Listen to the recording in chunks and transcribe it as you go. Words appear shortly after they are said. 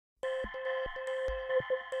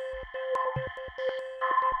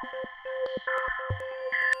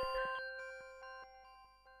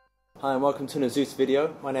Hi and welcome to an Asus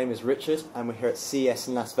video. My name is Richard and we're here at CES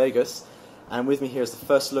in Las Vegas, and with me here is the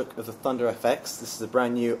first look of the ThunderFX. This is a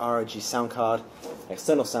brand new ROG sound card,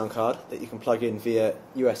 external sound card that you can plug in via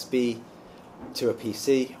USB to a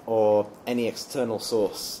PC or any external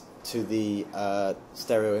source to the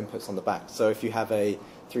stereo inputs on the back. So if you have a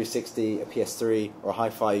 360, a PS3 or a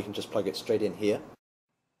hi-fi, you can just plug it straight in here.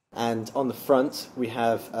 And on the front we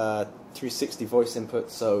have 360 voice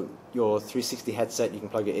input, so your 360 headset, you can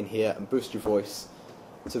plug it in here and boost your voice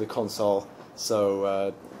to the console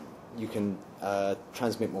so you can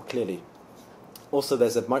transmit more clearly. Also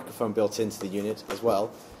there's a microphone built into the unit as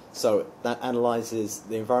well, so that analyzes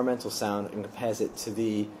the environmental sound and compares it to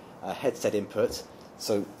the headset input.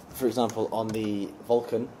 So for example on the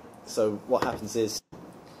Vulcan, so what happens is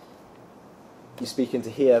you speak into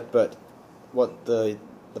here, but what the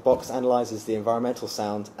box analyzes the environmental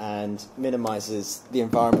sound and minimizes the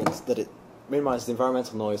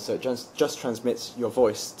environmental noise, so it just transmits your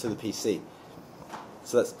voice to the PC.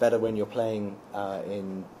 So that's better when you're playing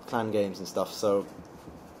in clan games and stuff, so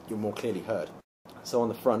you're more clearly heard. So on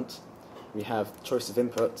the front we have choice of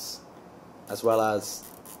inputs as well as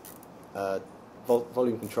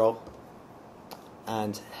volume control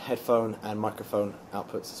and headphone and microphone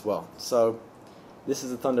outputs as well. So this is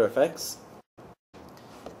the ThunderFX.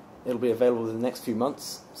 It'll be available in the next few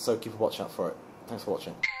months, so keep a watch out for it. Thanks for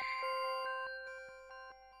watching.